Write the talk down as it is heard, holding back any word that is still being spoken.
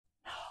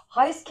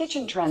hottest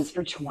kitchen trends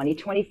for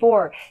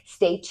 2024.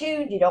 Stay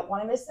tuned, you don't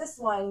want to miss this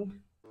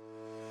one.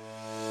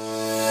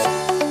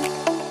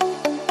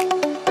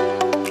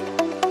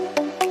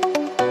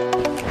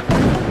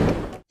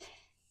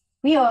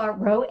 We are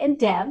Ro and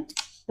Deb,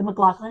 the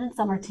McLoughlin and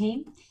Sommer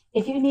team.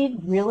 If you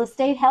need real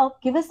estate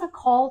help, give us a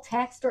call,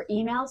 text, or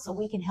email so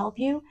we can help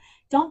you.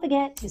 Don't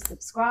forget to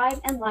subscribe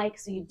and like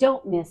so you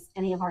don't miss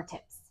any of our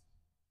tips.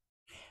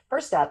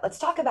 First up, let's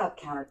talk about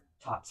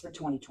countertops for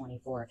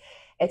 2024.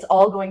 It's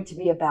all going to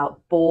be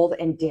about bold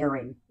and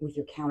daring with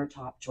your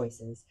countertop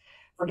choices.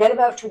 Forget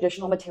about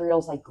traditional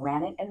materials like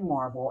granite and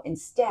marble.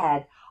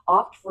 Instead,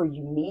 opt for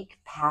unique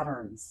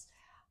patterns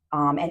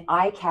and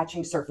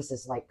eye-catching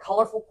surfaces like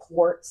colorful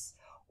quartz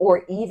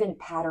or even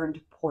patterned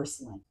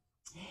porcelain.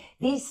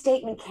 These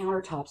statement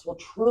countertops will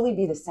truly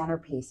be the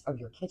centerpiece of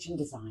your kitchen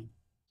design.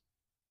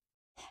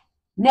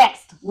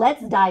 Next,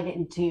 let's dive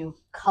into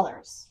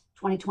colors.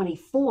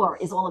 2024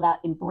 is all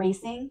about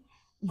embracing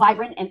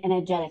vibrant and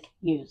energetic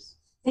hues.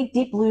 Think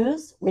deep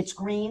blues, rich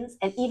greens,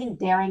 and even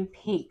daring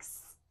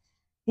pinks.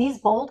 These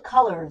bold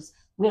colors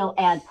will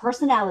add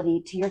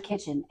personality to your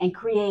kitchen and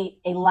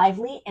create a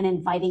lively and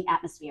inviting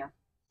atmosphere.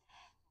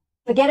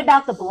 Forget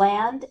about the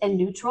bland and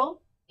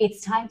neutral.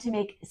 It's time to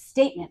make a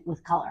statement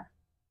with color.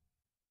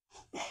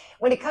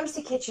 When it comes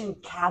to kitchen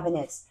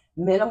cabinets,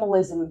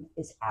 minimalism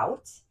is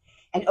out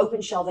and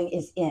open shelving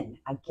is in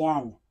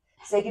again.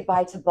 Say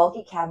goodbye to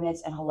bulky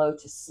cabinets and hello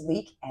to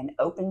sleek and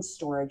open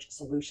storage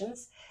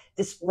solutions.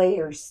 Display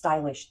your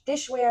stylish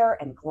dishware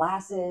and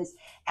glasses,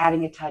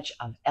 adding a touch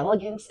of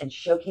elegance and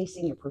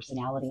showcasing your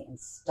personality and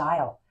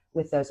style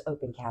with those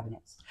open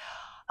cabinets.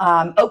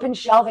 Open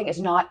shelving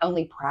is not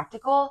only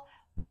practical,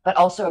 but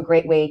also a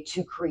great way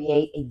to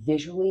create a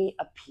visually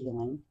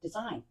appealing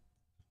design.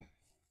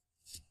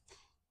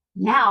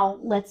 Now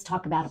let's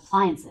talk about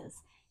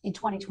appliances. In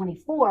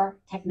 2024,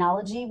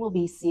 technology will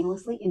be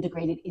seamlessly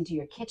integrated into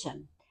your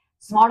kitchen.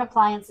 Smart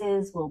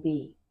appliances will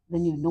be the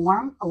new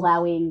norm,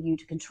 allowing you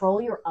to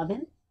control your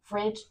oven,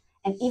 fridge,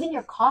 and even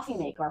your coffee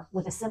maker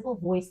with a simple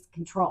voice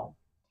control.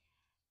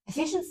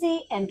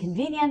 Efficiency and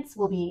convenience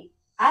will be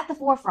at the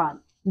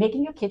forefront,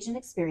 making your kitchen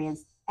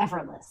experience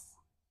effortless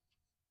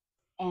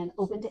and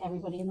open to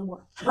everybody in the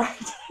world.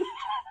 Right.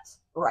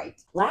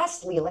 Right.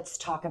 Lastly, let's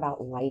talk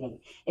about lighting.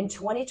 In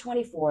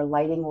 2024,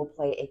 lighting will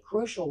play a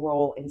crucial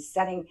role in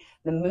setting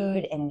the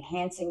mood and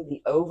enhancing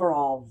the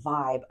overall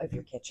vibe of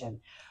your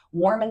kitchen.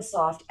 Warm and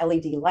soft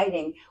LED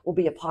lighting will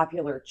be a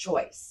popular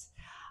choice,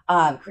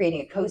 creating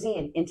a cozy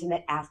and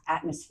intimate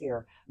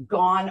atmosphere.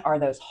 Gone are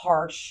those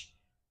harsh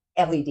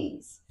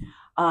LEDs.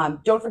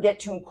 Don't forget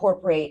to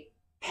incorporate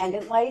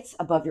pendant lights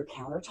above your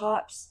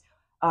countertops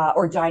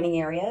or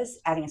dining areas,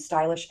 adding a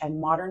stylish and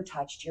modern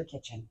touch to your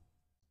kitchen.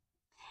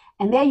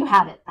 And there you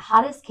have it, the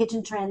hottest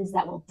kitchen trends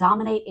that will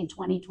dominate in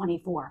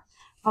 2024.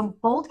 From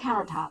bold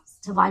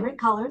countertops to vibrant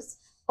colors,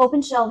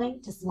 open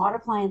shelving to smart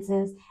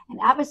appliances, and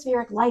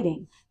atmospheric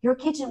lighting, your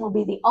kitchen will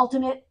be the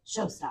ultimate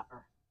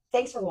showstopper.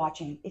 Thanks for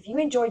watching. If you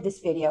enjoyed this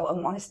video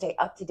and want to stay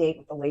up to date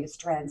with the latest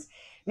trends,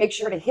 make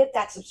sure to hit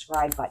that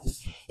subscribe button.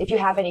 If you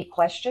have any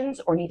questions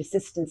or need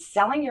assistance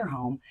selling your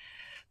home,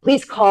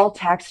 please call,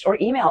 text, or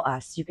email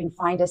us. You can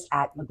find us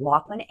at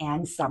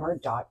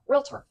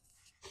McLoughlinandsommer.realtor.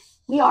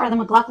 We are the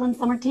McLoughlin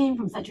Sommer team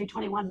from Century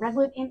 21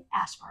 Redwood in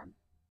Ashford.